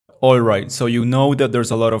Alright, so you know that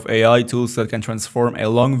there's a lot of AI tools that can transform a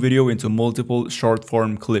long video into multiple short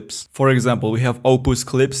form clips. For example, we have Opus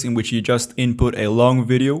Clips, in which you just input a long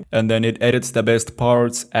video and then it edits the best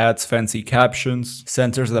parts, adds fancy captions,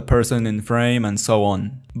 centers the person in frame, and so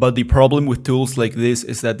on. But the problem with tools like this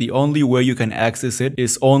is that the only way you can access it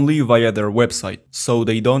is only via their website. So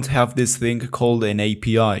they don't have this thing called an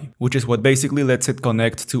API, which is what basically lets it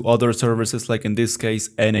connect to other services, like in this case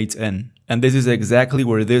N8N. And this is exactly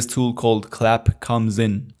where this tool called Klap comes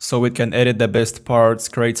in. So it can edit the best parts,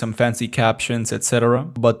 create some fancy captions, etc.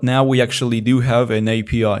 But now we actually do have an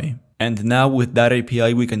API. And now with that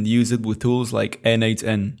API we can use it with tools like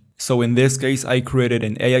N8N. So in this case, I created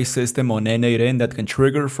an AI system on N8N that can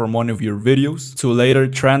trigger from one of your videos to later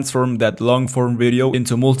transform that long form video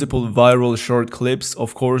into multiple viral short clips,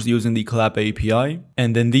 of course using the Klap API.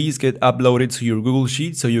 And then these get uploaded to your Google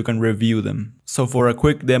Sheet so you can review them. So for a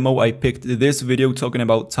quick demo, I picked this video talking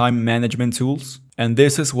about time management tools. And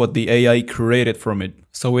this is what the AI created from it.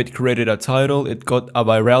 So it created a title, it got a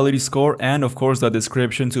virality score, and of course the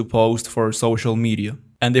description to post for social media.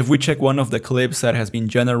 And if we check one of the clips that has been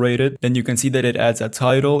generated, then you can see that it adds a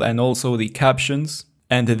title and also the captions.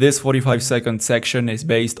 And this 45-second section is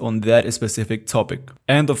based on that specific topic.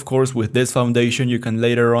 And of course, with this foundation, you can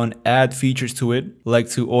later on add features to it, like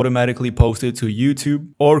to automatically post it to YouTube,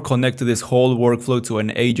 or connect this whole workflow to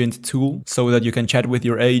an agent tool so that you can chat with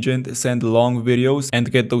your agent, send long videos,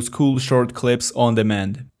 and get those cool short clips on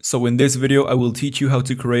demand. So in this video, I will teach you how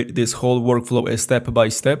to create this whole workflow step by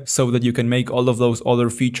step so that you can make all of those other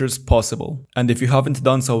features possible. And if you haven't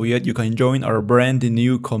done so yet, you can join our brand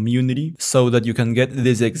new community so that you can get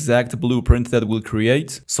this exact blueprint that we'll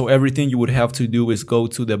create. So everything you would have to do is go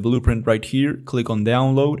to the blueprint right here, click on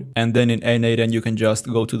download, and then in N8N you can just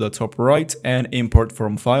go to the top right and import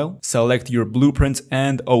from file, select your blueprint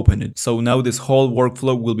and open it. So now this whole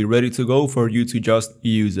workflow will be ready to go for you to just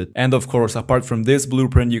use it. And of course, apart from this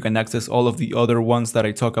blueprint, you can access all of the other ones that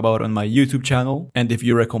I talk about on my YouTube channel. And if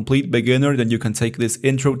you're a complete beginner, then you can take this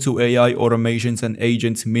Intro to AI Automations and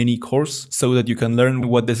Agents mini course so that you can learn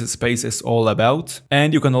what this space is all about.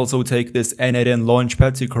 And you can also take this N8N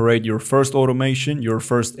Launchpad to create your first automation, your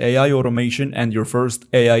first AI automation, and your first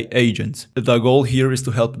AI agent. The goal here is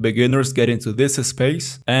to help beginners get into this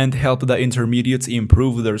space and help the intermediates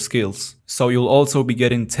improve their skills. So you'll also be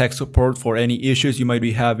getting tech support for any issues you might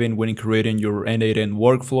be having when creating your N8N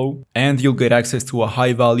workflow, and you'll get access to a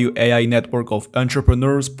high-value AI network of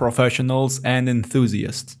entrepreneurs, professionals, and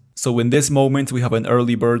enthusiasts. So in this moment, we have an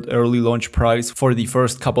early bird, early launch price for the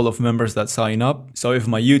first couple of members that sign up. So if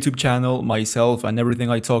my YouTube channel, myself, and everything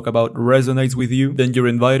I talk about resonates with you, then you're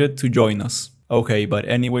invited to join us. Okay, but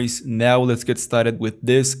anyways, now let's get started with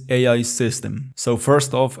this AI system. So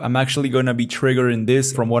first off, I'm actually gonna be triggering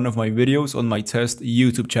this from one of my videos on my test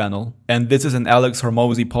YouTube channel. And this is an Alex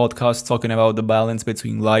Hormozy podcast talking about the balance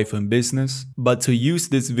between life and business. But to use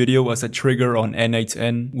this video as a trigger on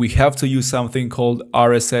N8N, we have to use something called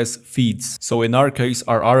RSS feeds. So in our case,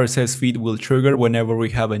 our RSS feed will trigger whenever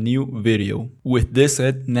we have a new video. With this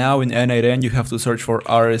said, now in N8N, you have to search for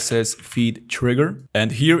RSS feed trigger.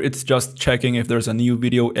 And here it's just checking if there's a new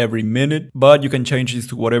video every minute, but you can change this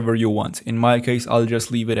to whatever you want. In my case, I'll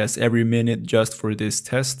just leave it as every minute just for this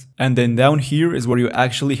test. And then down here is where you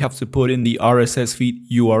actually have to put in the RSS feed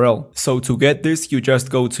URL. So to get this, you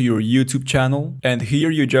just go to your YouTube channel, and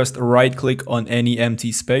here you just right click on any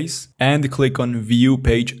empty space and click on view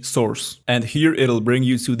page source. And here it'll bring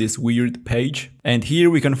you to this weird page. And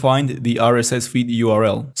here we can find the RSS feed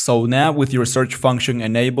URL. So now with your search function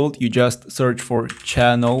enabled, you just search for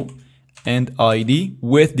channel and ID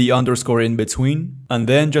with the underscore in between, and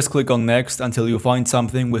then just click on next until you find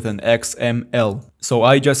something with an XML. So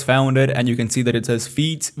I just found it, and you can see that it says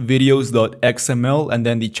feeds videos.xml and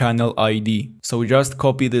then the channel ID. So just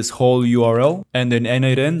copy this whole URL and then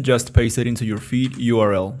N8N just paste it into your feed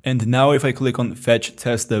URL. And now if I click on fetch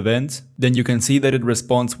test event, then you can see that it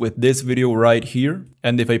responds with this video right here.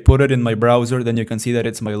 And if I put it in my browser, then you can see that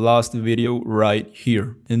it's my last video right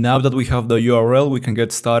here. And now that we have the URL, we can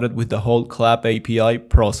get started with the whole Klap API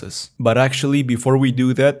process. But actually, before we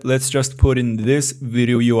do that, let's just put in this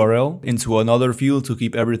video URL into another field to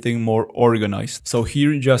keep everything more organized. So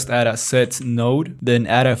here just add a set node, then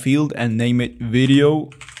add a field and name it video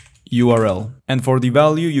URL. And for the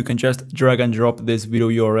value, you can just drag and drop this video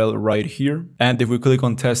URL right here. And if we click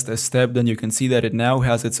on test a step, then you can see that it now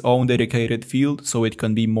has its own dedicated field, so it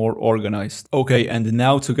can be more organized. Okay, and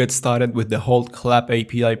now to get started with the whole Klap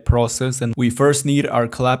API process, and we first need our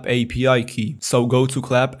Klap API key. So go to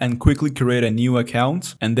Klap and quickly create a new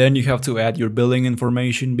account, and then you have to add your billing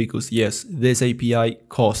information because yes, this API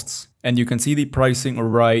costs. And you can see the pricing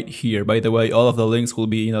right here. By the way, all of the links will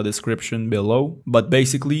be in the description below. But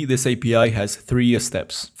basically, this API has 3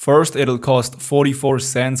 steps. First, it'll cost 44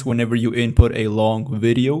 cents whenever you input a long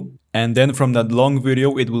video. And then from that long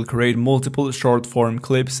video, it will create multiple short form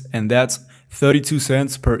clips, and that's 32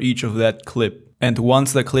 cents per each of that clip. And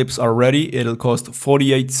once the clips are ready, it'll cost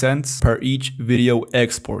 48 cents per each video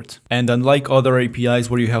export. And unlike other APIs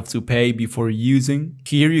where you have to pay before using,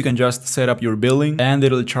 here you can just set up your billing and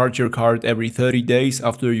it'll charge your card every 30 days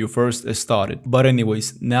after you first started. But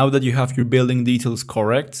anyways, now that you have your billing details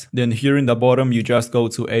correct, then here in the bottom you just go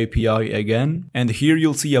to API again, and here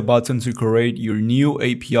you'll see a button to create your new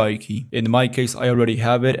API key. In my case, I already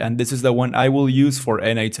have it, and this is the one I will use for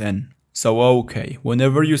N8N. So okay,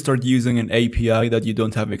 whenever you start using an API that you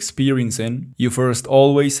don't have experience in, you first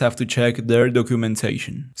always have to check their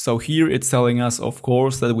documentation. So here it's telling us, of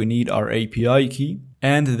course, that we need our API key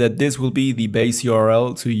and that this will be the base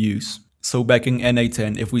URL to use. So back in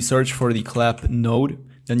N8N, if we search for the Klap node,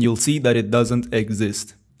 then you'll see that it doesn't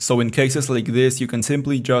exist. So in cases like this, you can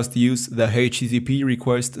simply just use the HTTP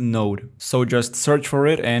request node. So just search for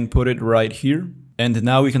it and put it right here. And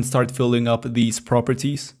now we can start filling up these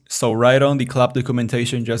properties. So right on, the Klap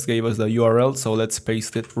documentation just gave us the URL, so let's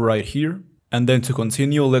paste it right here. And then to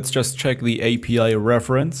continue, let's just check the API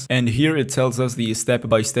reference. And here it tells us the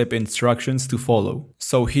step-by-step instructions to follow.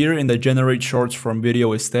 So here in the generate shorts from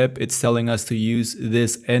video step, it's telling us to use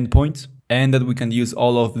this endpoint, and that we can use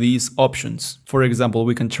all of these options. For example,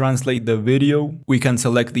 we can translate the video, we can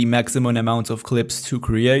select the maximum amount of clips to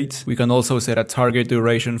create, we can also set a target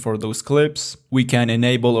duration for those clips, we can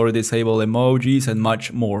enable or disable emojis, and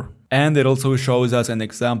much more. And it also shows us an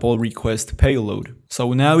example request payload.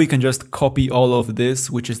 So now we can just copy all of this,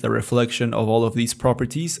 which is the reflection of all of these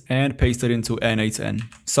properties, and paste it into N8N.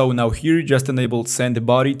 So now here just enable send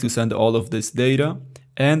body to send all of this data,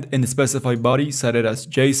 and in the specify body set it as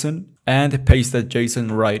JSON, and paste that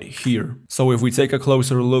JSON right here. So if we take a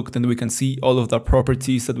closer look, then we can see all of the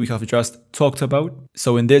properties that we have just talked about.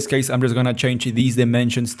 So in this case, I'm just gonna change these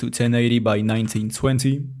dimensions to 1080 by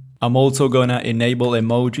 1920. I'm also gonna enable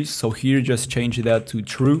emojis, so here just change that to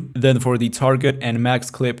true. Then for the target and max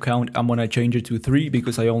clip count, I'm gonna change it to 3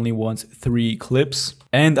 because I only want 3 clips.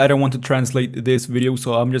 And I don't want to translate this video,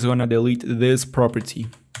 so I'm just gonna delete this property.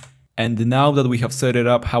 And now that we have set it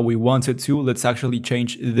up how we want it to, let's actually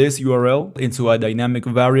change this URL into a dynamic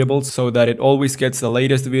variable so that it always gets the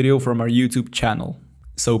latest video from our YouTube channel.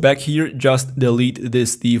 So back here, just delete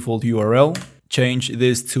this default URL, change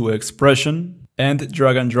this to expression, and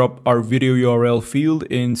drag and drop our video URL field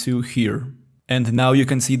into here. And now you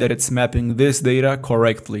can see that it's mapping this data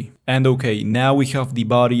correctly. And okay, now we have the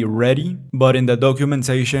body ready, but in the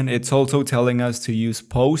documentation, it's also telling us to use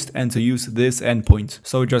post and to use this endpoint.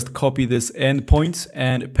 So just copy this endpoint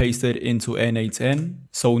and paste it into N8N.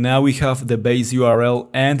 So now we have the base URL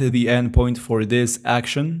and the endpoint for this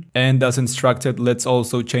action. And as instructed, let's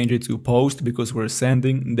also change it to post because we're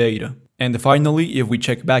sending data. And finally, if we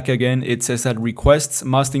check back again, it says that requests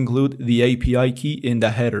must include the API key in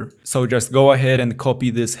the header. So just go ahead and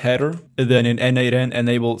copy this header, then in N8N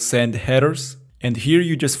enable send headers. And here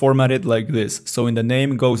you just format it like this. So in the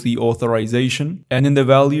name goes the authorization, and in the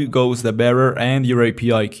value goes the bearer and your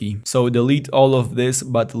API key. So delete all of this,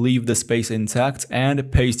 but leave the space intact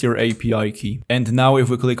and paste your API key. And now if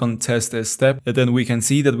we click on test a step, then we can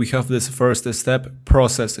see that we have this first step,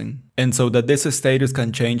 processing. And so that this status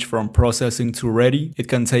can change from processing to ready, it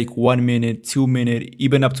can take 1 minute, 2 minutes,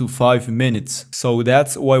 even up to 5 minutes. So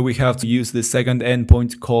that's why we have to use the second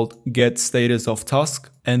endpoint called get status of task.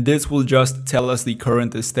 And this will just tell us the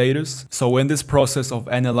current status. So when this process of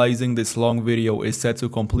analyzing this long video is set to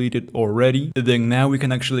completed already, then now we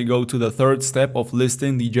can actually go to the third step of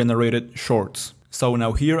listing the generated shorts. So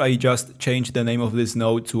now here I just changed the name of this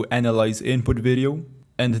node to analyze input video.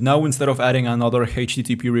 And now instead of adding another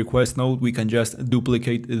HTTP request node, we can just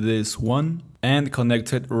duplicate this one and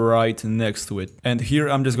connect it right next to it. And here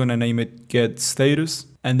I'm just gonna name it get status.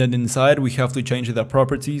 And then inside we have to change the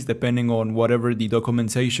properties depending on whatever the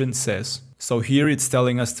documentation says. So here it's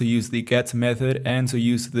telling us to use the get method and to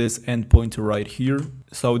use this endpoint right here.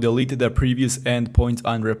 So delete the previous endpoint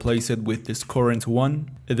and replace it with this current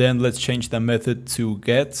one. Then let's change the method to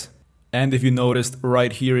get. And if you noticed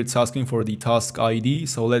right here, it's asking for the task ID.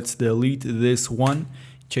 So let's delete this one,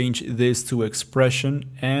 change this to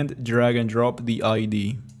expression, and drag and drop the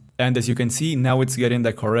ID. And as you can see, now it's getting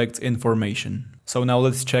the correct information. So now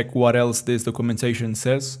let's check what else this documentation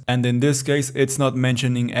says. And in this case, it's not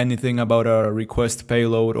mentioning anything about a request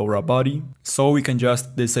payload or a body. So we can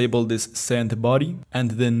just disable this send body.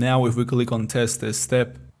 And then now if we click on test this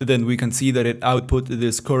step, then we can see that it output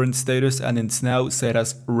this current status and it's now set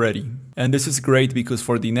as ready. And this is great because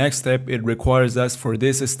for the next step, it requires us for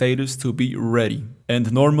this status to be ready.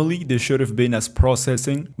 And normally this should have been as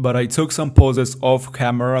processing, but I took some pauses off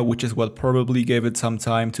camera, which is what probably gave it some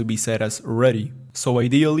time to be set as ready. So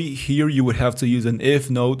ideally here you would have to use an if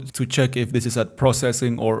node to check if this is at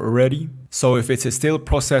processing or ready. So if it's still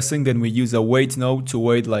processing, then we use a wait node to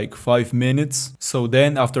wait like 5 minutes. So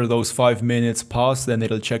then after those 5 minutes pass, then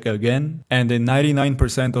it'll check again. And in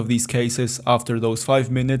 99% of these cases, after those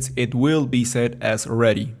 5 minutes, it will be set as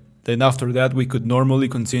ready. Then after that, we could normally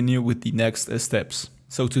continue with the next steps.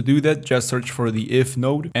 So to do that, just search for the if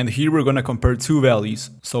node, and here we're gonna compare two values.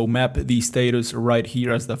 So map the status right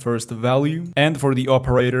here as the first value, and for the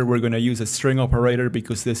operator, we're gonna use a string operator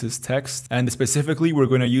because this is text, and specifically we're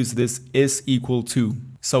gonna use this is equal to.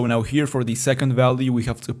 So now here for the second value, we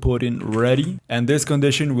have to put in ready, and this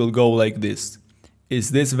condition will go like this.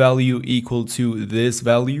 Is this value equal to this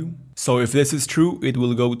value? So if this is true, it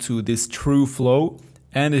will go to this true flow,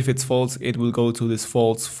 and if it's false, it will go to this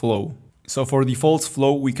false flow. So for the false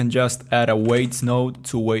flow, we can just add a wait node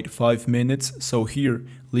to wait 5 minutes. So here,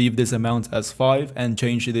 leave this amount as 5 and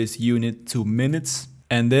change this unit to minutes.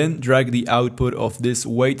 And then drag the output of this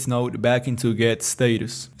wait node back into get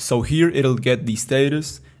status. So here it'll get the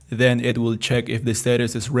status, then it will check if the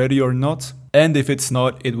status is ready or not. And if it's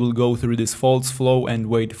not, it will go through this false flow and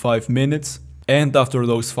wait 5 minutes. And after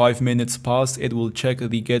those 5 minutes pass, it will check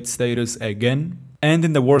the get status again. And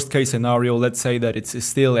in the worst case scenario, let's say that it's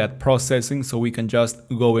still at processing, so we can just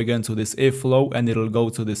go again to this if flow and it'll go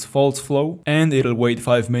to this false flow and it'll wait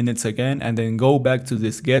 5 minutes again and then go back to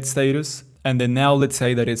this get status. And then now let's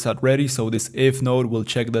say that it's at ready, so this if node will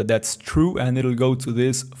check that that's true and it'll go to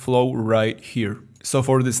this flow right here. So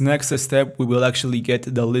for this next step, we will actually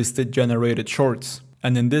get the listed generated shorts.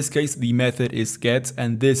 And in this case, the method is get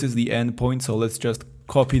and this is the endpoint, so let's just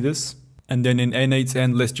copy this. And then in n8's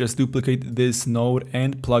end, let's just duplicate this node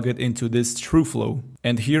and plug it into this true flow.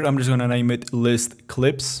 And here I'm just gonna name it list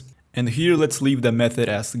clips. And here let's leave the method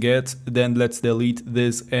as get, then let's delete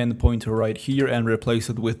this endpoint right here and replace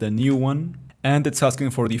it with the new one. And it's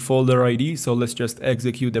asking for the folder ID, so let's just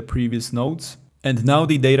execute the previous nodes. And now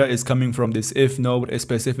the data is coming from this if node,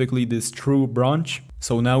 specifically this true branch.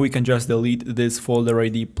 So now we can just delete this folder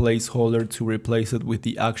ID placeholder to replace it with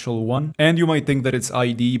the actual one. And you might think that it's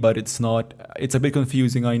ID, but it's not. It's a bit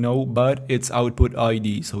confusing, I know, but it's output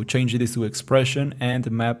ID. So change this to expression and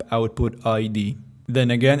map output ID. Then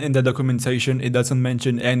again, in the documentation, it doesn't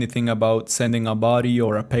mention anything about sending a body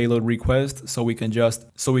or a payload request, so we can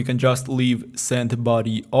just leave send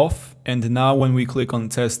body off. And now when we click on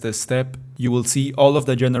test this step, you will see all of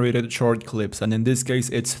the generated short clips, and in this case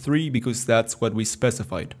it's 3 because that's what we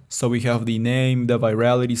specified. So we have the name, the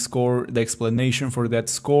virality score, the explanation for that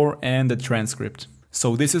score, and the transcript.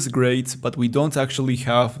 So this is great, but we don't actually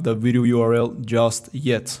have the video URL just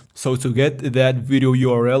yet. So to get that video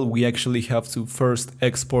URL, we actually have to first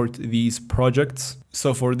export these projects.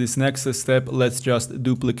 So for this next step, let's just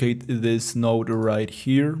duplicate this node right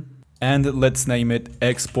here and let's name it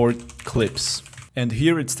export clips. And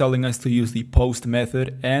here it's telling us to use the post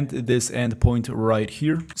method and this endpoint right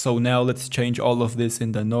here. So now let's change all of this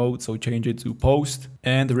in the node. So change it to post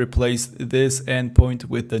and replace this endpoint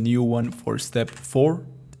with the new one for step 4.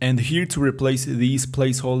 And here to replace these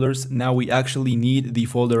placeholders, now we actually need the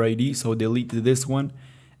folder ID. So delete this one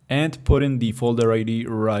and put in the folder ID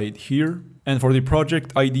right here. And for the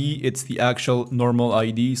project ID, it's the actual normal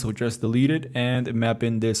ID. So just delete it and map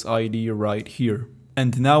in this ID right here.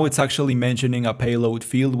 And now it's actually mentioning a payload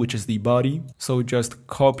field, which is the body. So just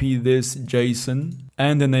copy this JSON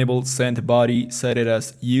and enable send body, set it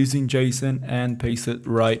as using JSON and paste it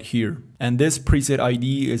right here. And this preset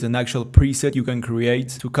ID is an actual preset you can create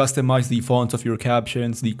to customize the font of your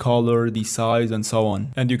captions, the color, the size, and so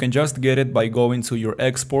on. And you can just get it by going to your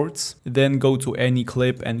exports, then go to any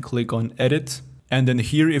clip and click on edit. And then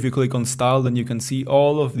here, if you click on style, then you can see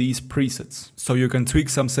all of these presets. So you can tweak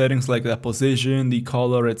some settings like the position, the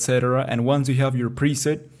color, etc. And once you have your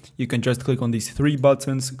preset, you can just click on these 3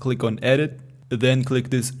 buttons, click on edit, then click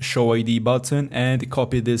this show ID button and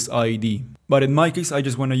copy this ID. But in my case, I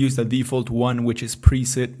just want to use the default one, which is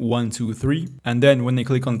preset 123. And then when I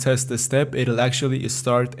click on test the step, it'll actually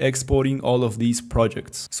start exporting all of these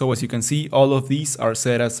projects. So as you can see, all of these are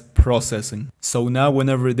set as processing. So now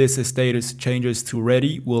whenever this status changes to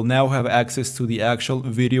ready, we'll now have access to the actual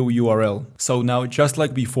video URL. So now, just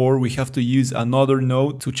like before, we have to use another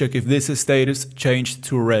node to check if this status changed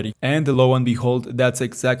to ready. And lo and behold, that's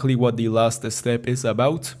exactly what the last step is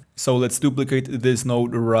about. So let's duplicate this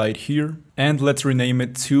node right here and let's rename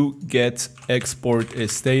it to get export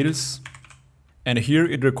status. And here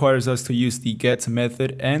it requires us to use the get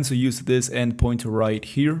method and to use this endpoint right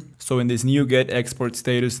here. So in this new get export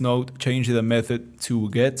status node, change the method to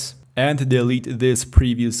get and delete this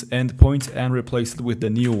previous endpoint and replace it with the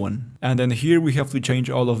new one. And then here we have to change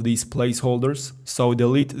all of these placeholders. So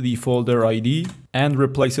delete the folder ID and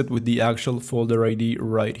replace it with the actual folder ID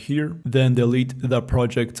right here. Then delete the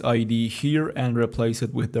project ID here and replace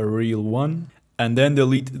it with the real one. And then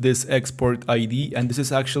delete this export ID, and this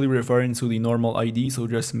is actually referring to the normal ID, so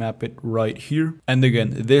just map it right here. And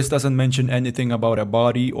again, this doesn't mention anything about a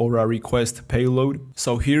body or a request payload,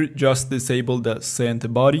 so here just disable the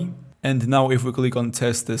send body. And now if we click on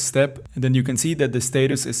test this step, then you can see that the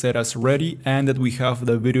status is set as ready and that we have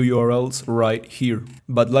the video URLs right here.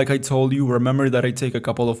 But like I told you, remember that I take a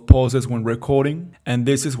couple of pauses when recording, and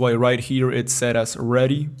this is why right here it's set as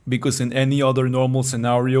ready, because in any other normal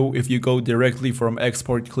scenario, if you go directly from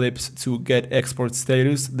export clips to get export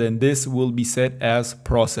status, then this will be set as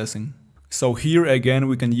processing. So here again,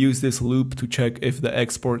 we can use this loop to check if the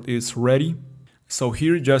export is ready. So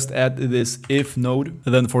here just add this if node,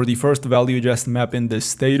 then for the first value just map in the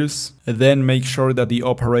status, then make sure that the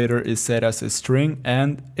operator is set as a string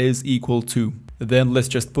and is equal to. Then let's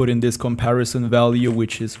just put in this comparison value,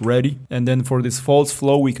 which is ready. And then for this false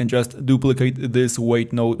flow, we can just duplicate this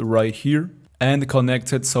wait node right here and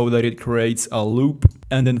connect it so that it creates a loop.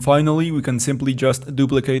 And then finally, we can simply just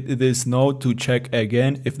duplicate this node to check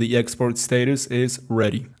again if the export status is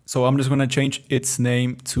ready. So I'm just going to change its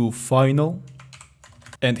name to final.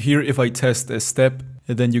 And here if I test a step,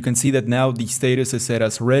 then you can see that now the status is set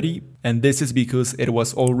as ready, and this is because it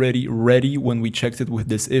was already ready when we checked it with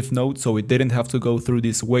this if node, so it didn't have to go through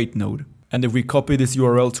this wait node. And if we copy this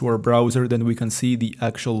URL to our browser, then we can see the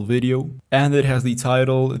actual video, and it has the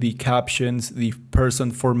title, the captions, the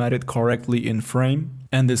person formatted correctly in frame,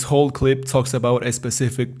 and this whole clip talks about a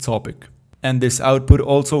specific topic. And this output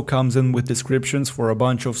also comes in with descriptions for a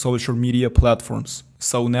bunch of social media platforms.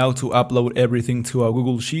 So now to upload everything to a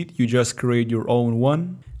Google Sheet, you just create your own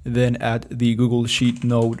one, then add the Google Sheet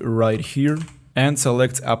node right here, and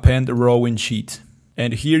select Append Row in Sheet.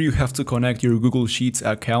 And here you have to connect your Google Sheets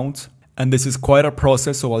account. And this is quite a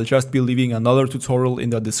process, so I'll just be leaving another tutorial in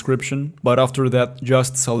the description. But after that,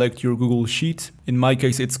 just select your Google Sheet. In my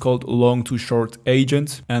case, it's called long to short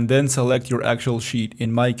agent. And then select your actual sheet.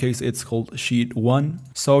 In my case, it's called sheet 1.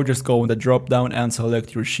 So just go in the drop down and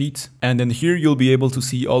select your sheet. And then here you'll be able to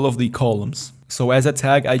see all of the columns. So as a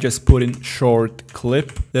tag, I just put in short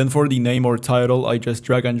clip. Then for the name or title, I just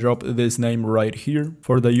drag and drop this name right here.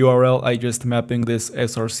 For the URL, I just mapping this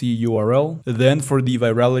src URL. Then for the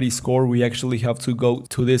virality score, we actually have to go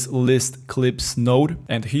to this list clips node.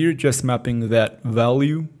 And here just mapping that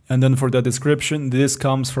value. And then for the description, this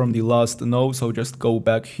comes from the last node, so just go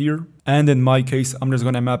back here. And in my case, I'm just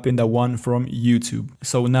gonna map in the one from YouTube.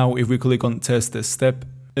 So now if we click on test this step,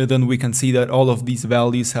 then we can see that all of these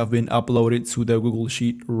values have been uploaded to the Google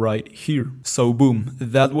Sheet right here. So boom,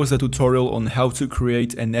 that was a tutorial on how to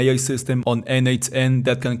create an AI system on N8N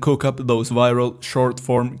that can cook up those viral short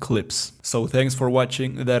form clips. So thanks for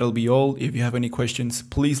watching, that'll be all. If you have any questions,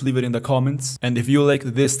 please leave it in the comments. And if you like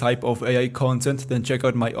this type of AI content, then check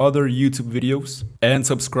out my other YouTube videos and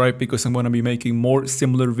subscribe because I'm gonna be making more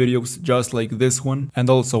similar videos just like this one. And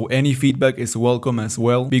also any feedback is welcome as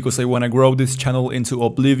well because I wanna grow this channel into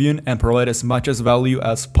oblivion and provide as much as value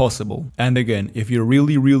as possible. And again, if you're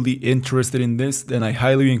really interested in this, then I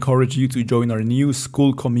highly encourage you to join our new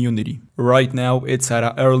Skool community. Right now, it's at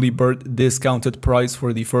an early bird discounted price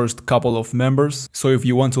for the first couple of members. So if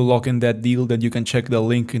you want to lock in that deal, then you can check the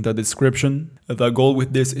link in the description. The goal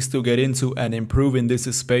with this is to get into and improve in this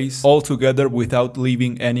space all together without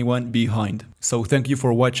leaving anyone behind. So thank you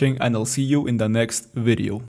for watching and I'll see you in the next video.